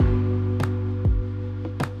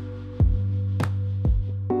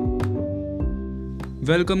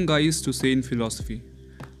Welcome, guys, to Sane Philosophy.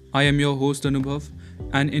 I am your host Anubhav,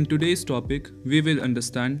 and in today's topic, we will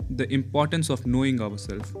understand the importance of knowing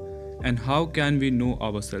ourselves and how can we know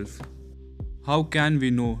ourselves. How can we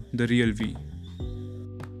know the real we?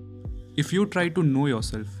 If you try to know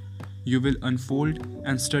yourself, you will unfold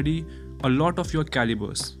and study a lot of your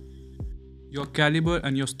calibers. Your caliber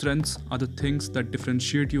and your strengths are the things that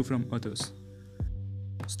differentiate you from others.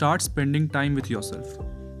 Start spending time with yourself.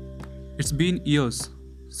 It's been years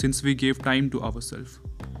since we gave time to ourselves.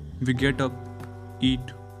 We get up, eat,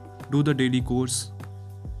 do the daily course,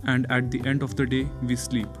 and at the end of the day, we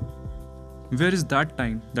sleep. Where is that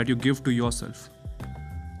time that you give to yourself?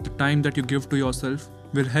 The time that you give to yourself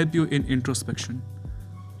will help you in introspection,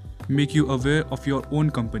 make you aware of your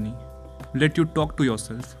own company, let you talk to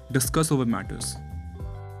yourself, discuss over matters.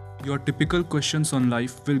 Your typical questions on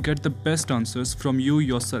life will get the best answers from you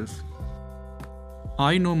yourself.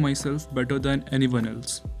 I know myself better than anyone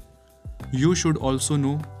else. You should also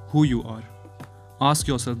know who you are. Ask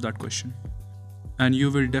yourself that question, and you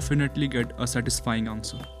will definitely get a satisfying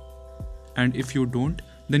answer. And if you don't,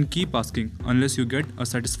 then keep asking unless you get a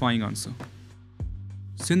satisfying answer.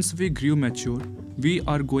 Since we grew mature, we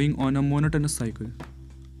are going on a monotonous cycle.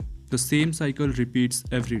 The same cycle repeats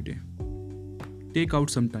every day. Take out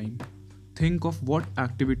some time. Think of what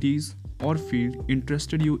activities or field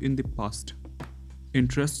interested you in the past,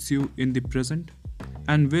 interests you in the present,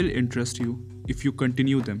 and will interest you if you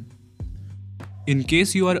continue them. In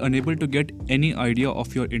case you are unable to get any idea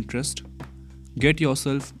of your interest, get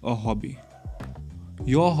yourself a hobby.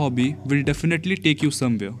 Your hobby will definitely take you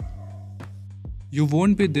somewhere. You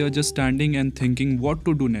won't be there just standing and thinking what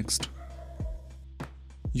to do next.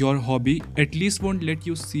 Your hobby at least won't let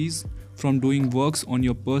you cease from doing works on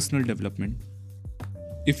your personal development.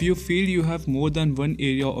 If you feel you have more than one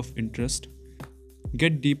area of interest,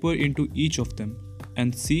 get deeper into each of them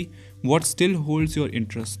and see what still holds your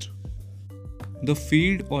interest. The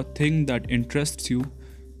field or thing that interests you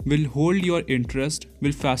will hold your interest,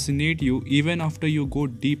 will fascinate you even after you go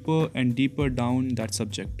deeper and deeper down that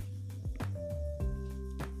subject.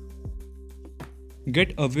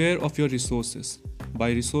 Get aware of your resources.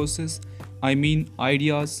 By resources, I mean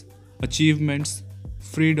ideas, achievements,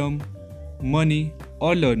 freedom, money,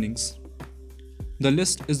 or learnings. The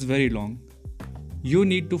list is very long. You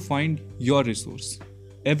need to find your resource.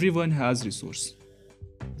 Everyone has resource.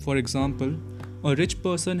 For example, a rich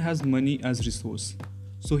person has money as resource,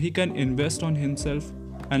 so he can invest on himself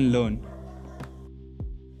and learn.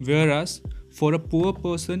 Whereas, for a poor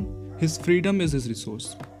person, his freedom is his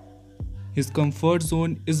resource. His comfort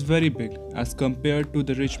zone is very big as compared to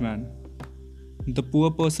the rich man. The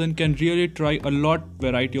poor person can really try a lot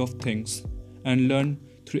variety of things and learn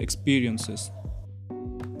through experiences.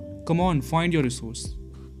 Come on, find your resource.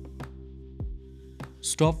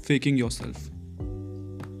 Stop faking yourself.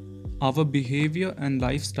 Our behavior and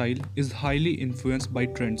lifestyle is highly influenced by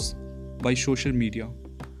trends, by social media.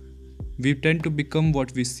 We tend to become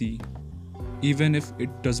what we see, even if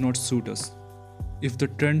it does not suit us. If the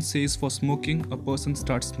trend says for smoking, a person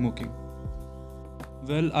starts smoking.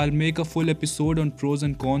 Well, I'll make a full episode on pros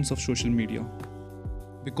and cons of social media,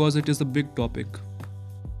 because it is a big topic.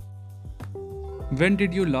 When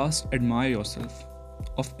did you last admire yourself?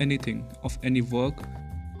 Of anything, of any work,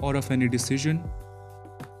 or of any decision?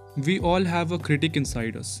 We all have a critic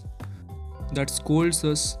inside us that scolds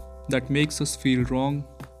us, that makes us feel wrong,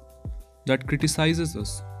 that criticizes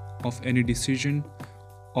us of any decision,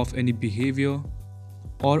 of any behavior,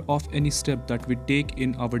 or of any step that we take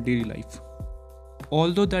in our daily life.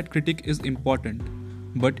 Although that critic is important,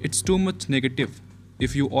 but it's too much negative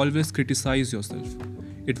if you always criticize yourself.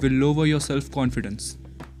 It will lower your self-confidence.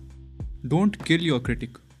 Don't kill your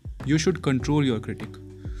critic. You should control your critic.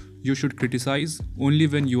 You should criticize only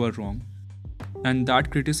when you are wrong. And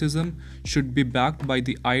that criticism should be backed by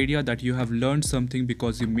the idea that you have learned something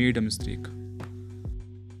because you made a mistake.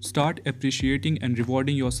 Start appreciating and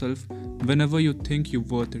rewarding yourself whenever you think you're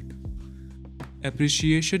worth it.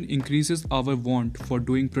 Appreciation increases our want for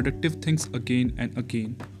doing productive things again and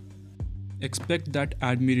again. Expect that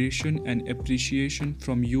admiration and appreciation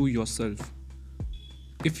from you yourself.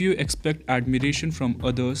 If you expect admiration from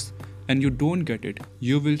others and you don't get it,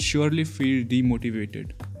 you will surely feel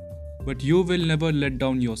demotivated. But you will never let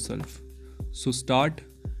down yourself. So start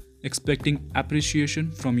expecting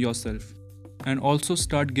appreciation from yourself and also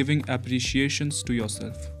start giving appreciations to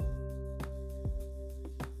yourself.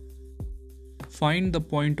 Find the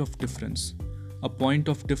point of difference, a point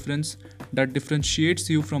of difference that differentiates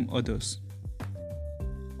you from others.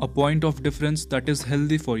 A point of difference that is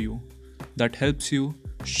healthy for you, that helps you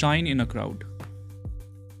shine in a crowd.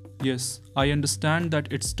 Yes, I understand that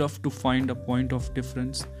it's tough to find a point of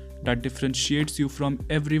difference that differentiates you from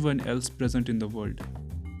everyone else present in the world.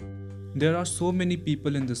 There are so many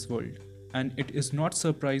people in this world, and it is not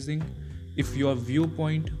surprising if your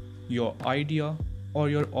viewpoint, your idea, or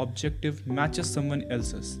your objective matches someone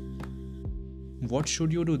else's. What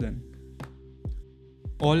should you do then?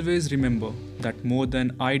 Always remember that more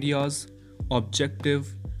than ideas,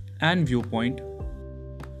 objective, and viewpoint,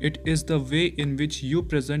 it is the way in which you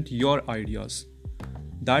present your ideas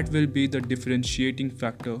that will be the differentiating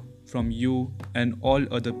factor from you and all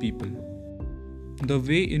other people. The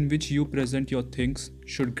way in which you present your things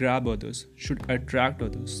should grab others, should attract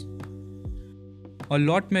others. A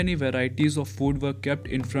lot many varieties of food were kept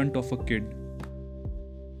in front of a kid.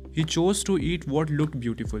 He chose to eat what looked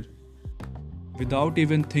beautiful, without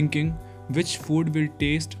even thinking which food will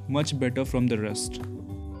taste much better from the rest.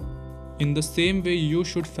 In the same way, you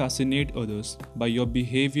should fascinate others by your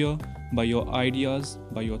behavior, by your ideas,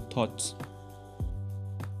 by your thoughts.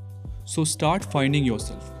 So start finding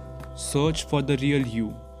yourself. Search for the real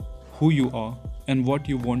you, who you are, and what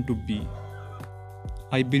you want to be.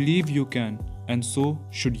 I believe you can, and so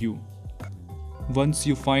should you. Once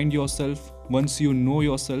you find yourself, once you know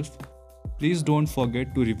yourself, please don't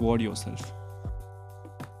forget to reward yourself.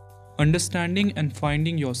 Understanding and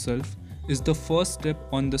finding yourself is the first step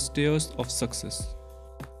on the stairs of success.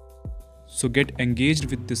 So get engaged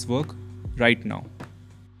with this work right now.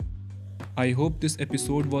 I hope this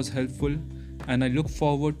episode was helpful and I look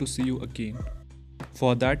forward to see you again.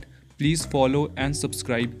 For that, please follow and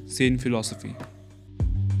subscribe Sane Philosophy.